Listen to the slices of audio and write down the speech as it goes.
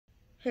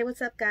Hey,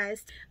 what's up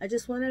guys? I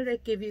just wanted to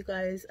give you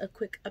guys a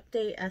quick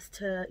update as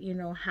to,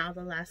 how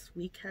the last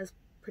week has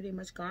pretty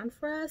much gone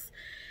for us.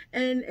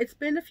 And it's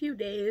been a few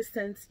days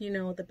since,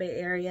 the Bay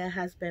Area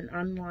has been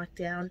on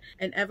lockdown.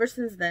 And ever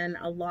since then,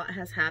 a lot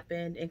has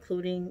happened,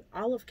 including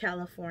all of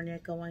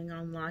California going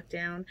on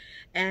lockdown.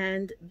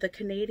 And the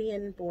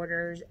Canadian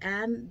borders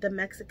and the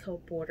Mexico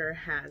border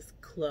has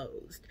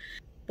closed.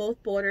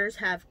 Both borders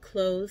have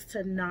closed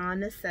to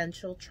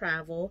non-essential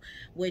travel,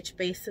 which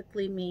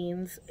basically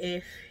means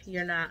if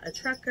you're not a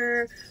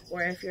trucker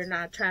or if you're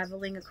not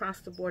traveling across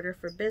the border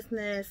for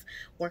business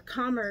or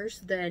commerce,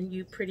 then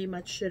you pretty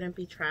much shouldn't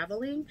be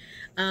traveling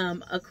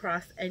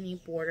across any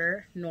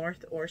border,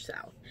 north or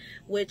south,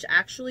 which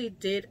actually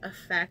did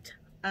affect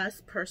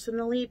us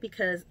personally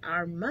because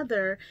our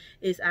mother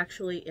is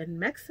actually in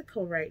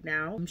Mexico right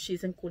now.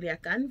 She's in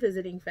Culiacan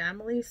visiting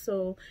family,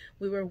 so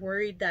we were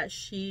worried that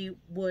she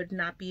would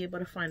not be able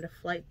to find a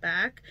flight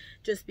back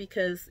just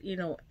because,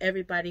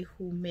 everybody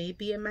who may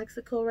be in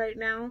Mexico right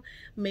now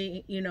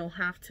may,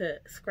 have to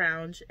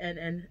scrounge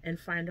and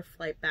find a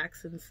flight back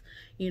since,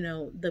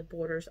 the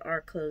borders are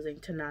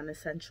closing to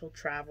non-essential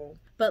travel.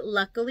 But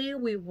luckily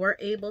we were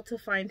able to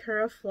find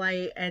her a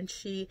flight, and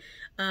she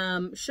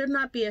should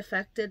not be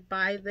affected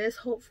by this,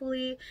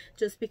 hopefully,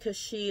 just because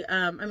she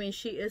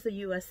she is a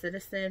U.S.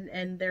 citizen,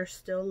 and they're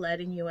still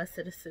letting U.S.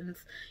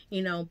 citizens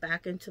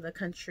back into the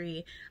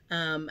country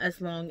as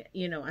long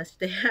as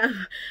they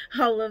have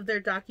all of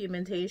their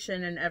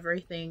documentation and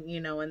everything,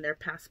 and their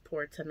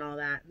passports and all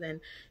that.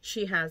 Then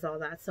she has all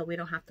that, so we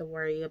don't have to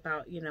worry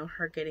about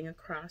her getting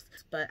across.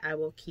 But I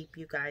will keep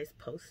you guys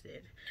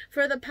posted.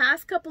 For the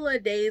past couple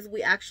of days,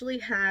 we actually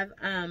have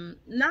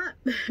not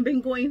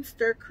been going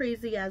stir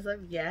crazy as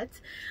of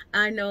yet.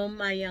 I know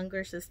my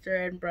younger sister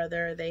and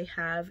brother, they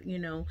have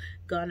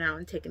gone out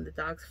and taken the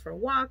dogs for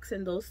walks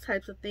and those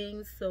types of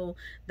things, so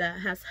that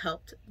has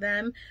helped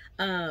them,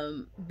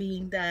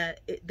 being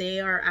that they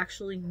are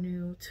actually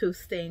new to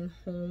staying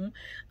home.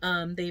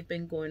 They've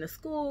been going to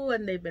school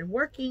and they've been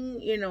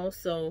working,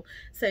 so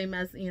same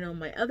as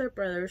my other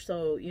brother,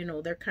 so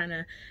they're kind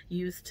of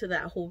used to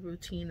that whole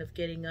routine of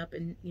getting up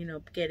and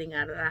getting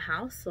out of the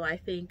house. So I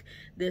think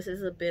this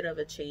is a bit of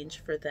a change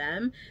for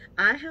them.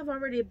 I have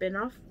already been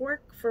off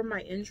work for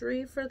my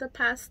injury for the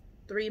past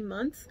 3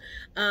 months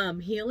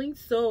healing,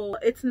 so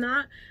it's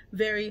not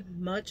very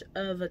much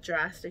of a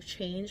drastic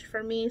change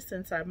for me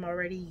since I'm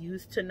already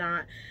used to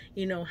not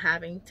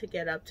having to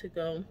get up to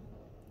go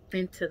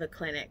into the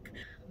clinic.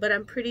 But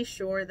I'm pretty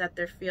sure that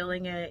they're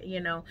feeling it,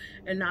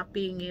 and not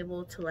being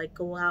able to like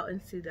go out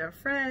and see their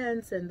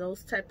friends and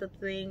those type of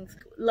things.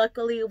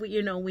 Luckily,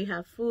 we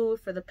have food.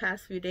 For the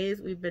past few days,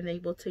 we've been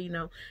able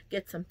to,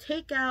 get some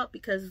takeout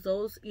because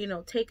those,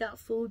 takeout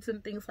foods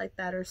and things like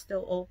that are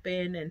still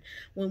open. And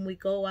when we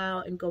go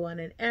out and go on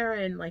an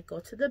errand, like go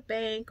to the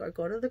bank or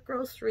go to the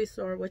grocery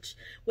store, which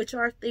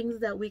are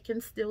things that we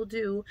can still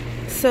do.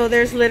 So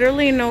there's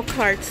literally no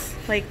carts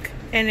like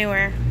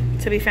anywhere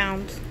to be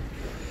found.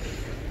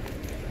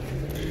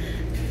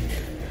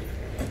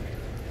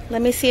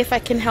 Let me see if I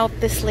can help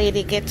this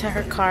lady get to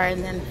her car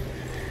and then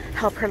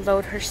help her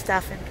load her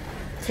stuff and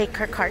take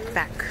her cart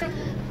back.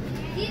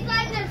 These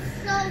lines are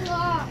so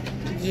long.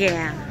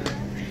 Yeah,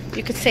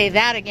 you could say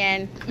that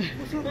again.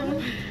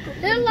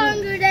 They're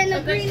longer than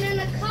a green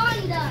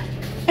anaconda.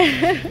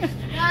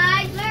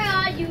 Guys, where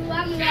are you?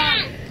 I'm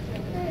lost.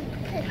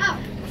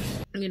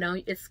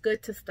 Oh. It's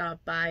good to stop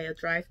by a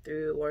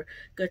drive-thru or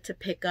good to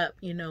pick up,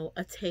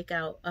 a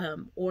takeout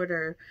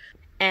order.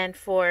 And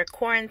for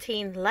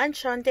quarantine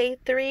lunch on day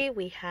 3,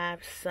 we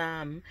have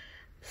some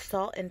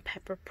salt and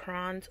pepper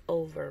prawns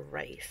over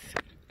rice.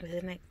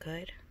 Isn't it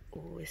good?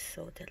 Ooh, it's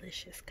so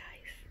delicious,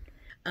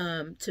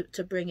 guys.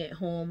 To bring it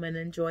home and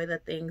enjoy the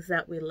things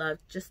that we love,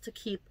 just to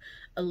keep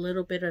a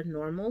little bit of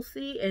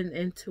normalcy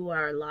into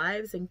our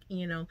lives, and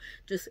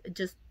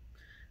just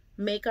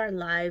make our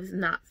lives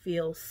not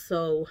feel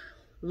so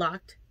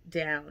locked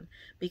down,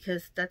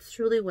 because that's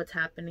truly what's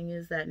happening,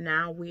 is that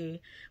now we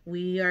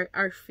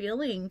are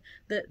feeling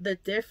the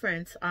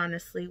difference.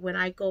 Honestly, when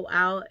I go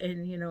out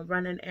and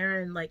run an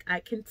errand, like I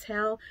can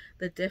tell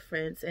the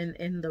difference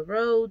in the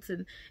roads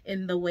and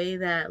in the way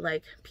that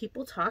like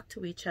people talk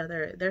to each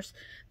other.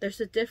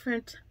 There's a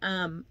different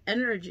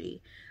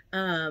energy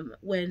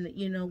when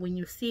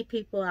you see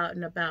people out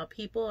and about.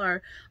 People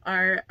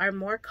are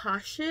more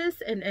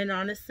cautious, and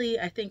honestly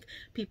I think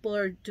people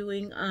are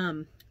doing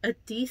a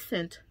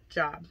decent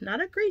job, not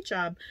a great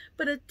job,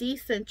 but a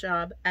decent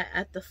job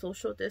at the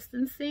social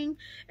distancing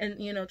and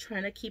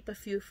trying to keep a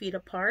few feet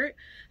apart.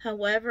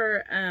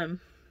 However,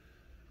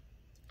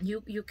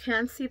 you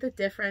can see the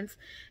difference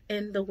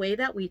in the way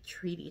that we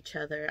treat each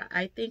other.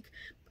 I think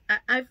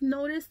I've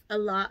noticed a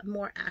lot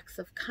more acts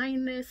of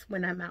kindness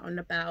when I'm out and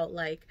about.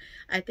 Like,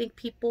 I think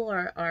people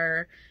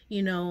are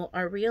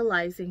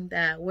realizing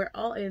that we're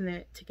all in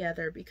it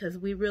together, because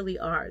we really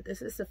are.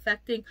 This is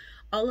affecting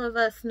all of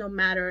us, no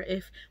matter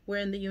if we're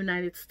in the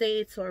United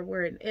States or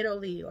we're in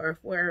Italy or if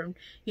we're,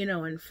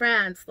 in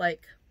France.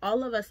 Like,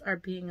 all of us are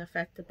being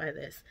affected by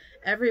this.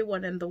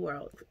 Everyone in the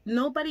world.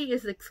 Nobody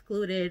is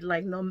excluded,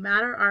 like no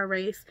matter our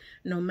race,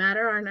 no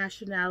matter our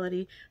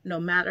nationality, no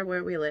matter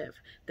where we live.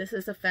 This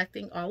is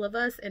affecting all of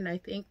us, and I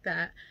think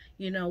that,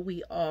 you know,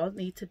 we all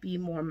need to be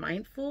more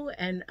mindful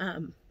and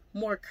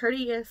more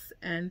courteous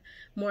and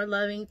more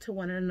loving to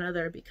one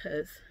another,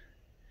 because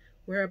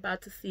we're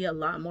about to see a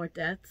lot more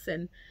deaths,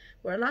 and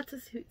we're about to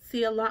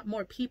see a lot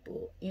more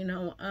people, you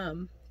know,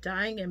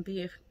 dying and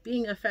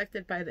being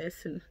affected by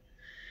this. And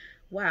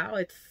wow,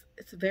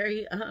 it's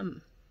very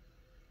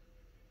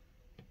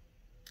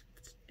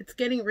it's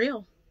getting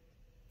real.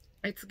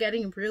 It's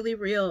getting really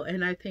real,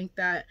 and I think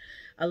that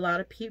a lot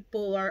of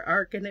people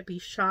are going to be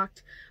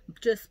shocked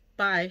just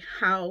by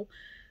how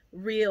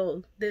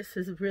real this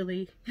is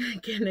really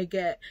going to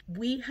get.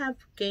 We have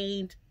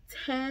gained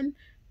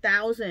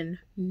 10,000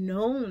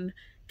 known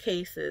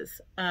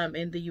cases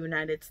in the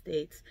United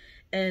States,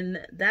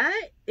 and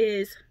that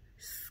is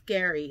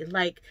scary.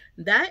 Like,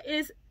 that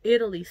is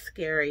Italy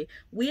scary.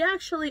 We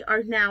actually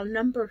are now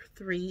number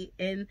 3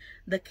 in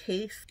the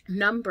case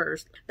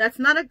numbers. That's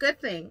not a good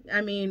thing.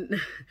 I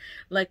mean,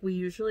 like, we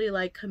usually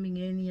like coming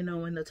in, you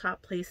know, in the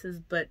top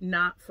places, but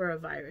not for a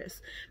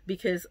virus.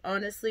 Because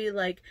honestly,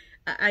 like,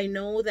 I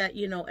know that,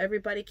 you know,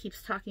 everybody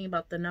keeps talking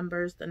about the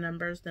numbers,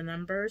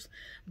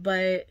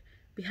 but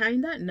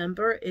behind that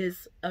number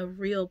is a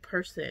real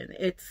person.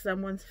 It's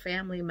someone's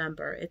family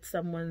member. It's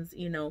someone's,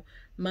 you know,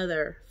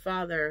 mother,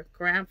 father,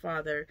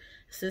 grandfather,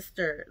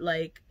 sister.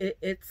 Like,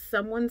 it's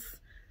someone's,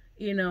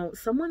 you know,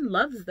 someone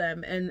loves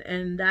them,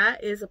 and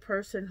that is a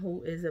person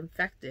who is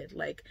infected.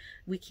 Like,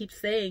 we keep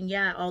saying,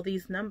 yeah, all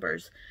these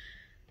numbers.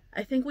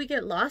 I think we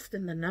get lost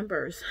in the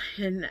numbers.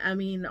 And I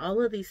mean,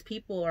 all of these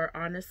people are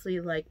honestly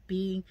like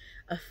being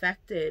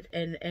affected,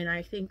 and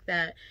I think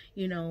that,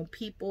 you know,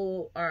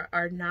 people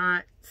are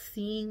not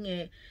seeing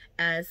it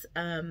as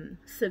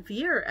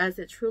severe as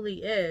it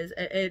truly is.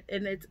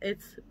 And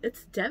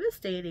it's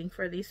devastating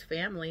for these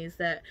families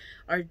that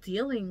are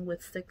dealing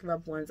with sick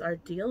loved ones, are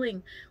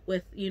dealing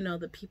with, you know,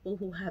 the people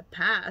who have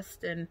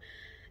passed, and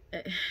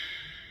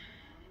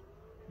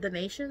the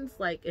nation's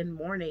like in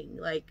mourning.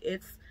 Like,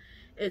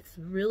 it's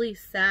really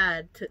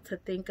sad to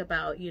think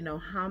about, you know,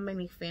 how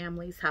many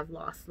families have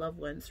lost loved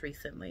ones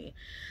recently.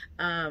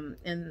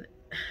 And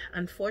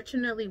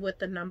unfortunately, with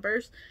the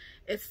numbers,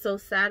 it's so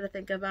sad to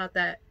think about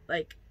that.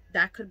 Like,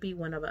 that could be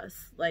one of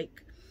us.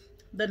 Like,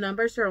 the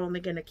numbers are only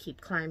going to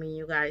keep climbing,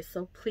 you guys.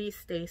 So please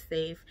stay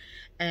safe.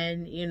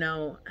 And, you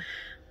know,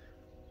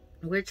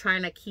 we're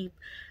trying to keep,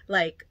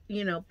 like,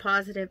 you know,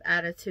 positive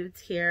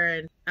attitudes here.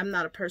 And I'm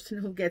not a person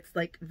who gets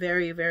like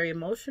very, very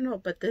emotional,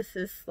 but this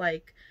is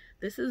like,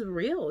 this is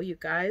real, you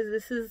guys.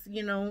 This is,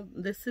 you know,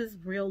 this is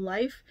real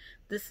life.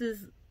 This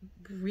is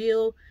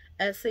real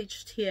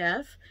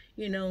SHTF.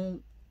 You know,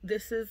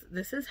 this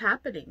is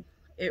happening.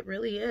 It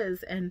really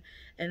is. And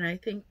I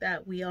think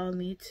that we all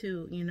need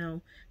to, you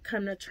know,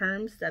 come to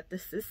terms that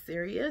this is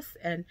serious,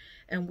 and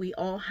we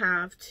all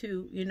have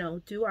to, you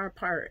know, do our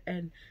part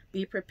and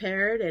be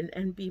prepared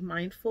and be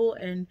mindful,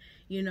 and,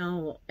 you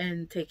know,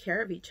 and take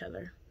care of each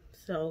other.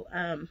 So,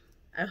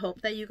 I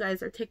hope that you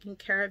guys are taking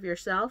care of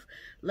yourself.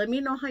 Let me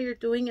know how you're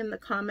doing in the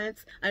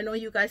comments. I know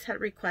you guys had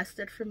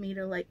requested for me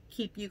to like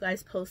keep you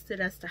guys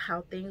posted as to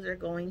how things are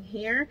going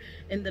here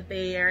in the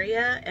Bay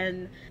Area.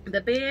 And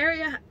the Bay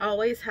Area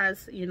always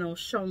has, you know,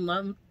 shown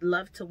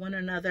love to one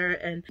another.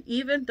 And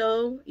even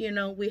though, you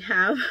know, we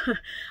have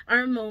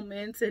our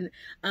moments, and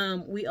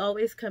we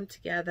always come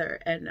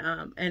together. And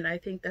I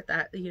think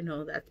that, you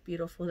know, that's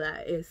beautiful.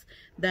 That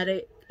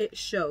it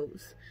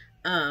shows.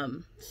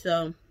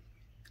 So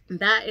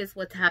that is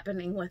what's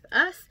happening with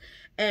us.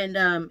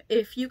 And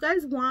if you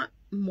guys want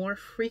more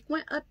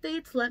frequent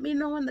updates, let me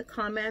know in the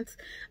comments.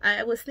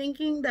 I was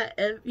thinking that,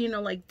 you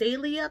know, like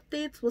daily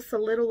updates was a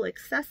little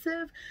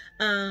excessive,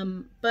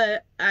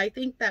 but I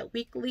think that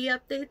weekly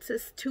updates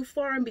is too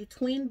far in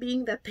between,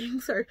 being that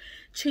things are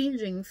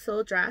changing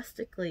so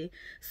drastically.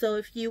 So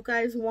if you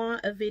guys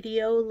want a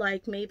video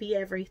like maybe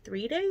every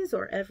 3 days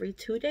or every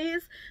 2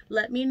 days,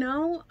 let me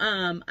know.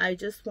 I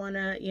just want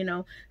to, you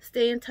know,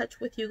 stay in touch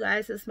with you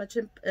guys as much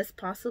as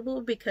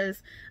possible,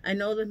 because I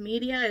know the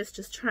media is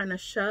just trying to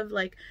shove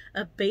like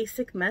a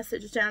basic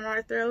message down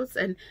our throats,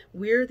 and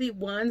we're the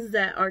ones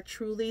that are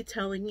truly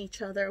telling each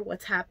other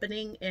what's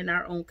happening in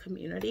our own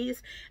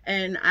communities.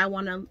 And I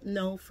want to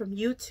know from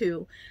you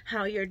too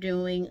how you're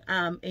doing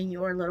in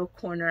your little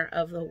corner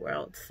of the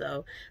world.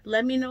 So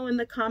let me know in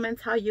the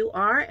comments how you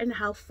are and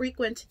how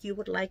frequent you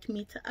would like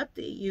me to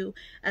update you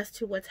as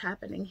to what's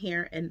happening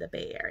here in the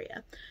Bay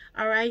Area.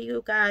 All right,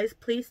 you guys,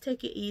 please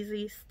take it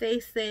easy, stay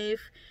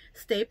safe,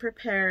 stay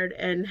prepared,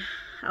 and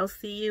I'll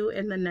see you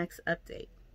in the next update.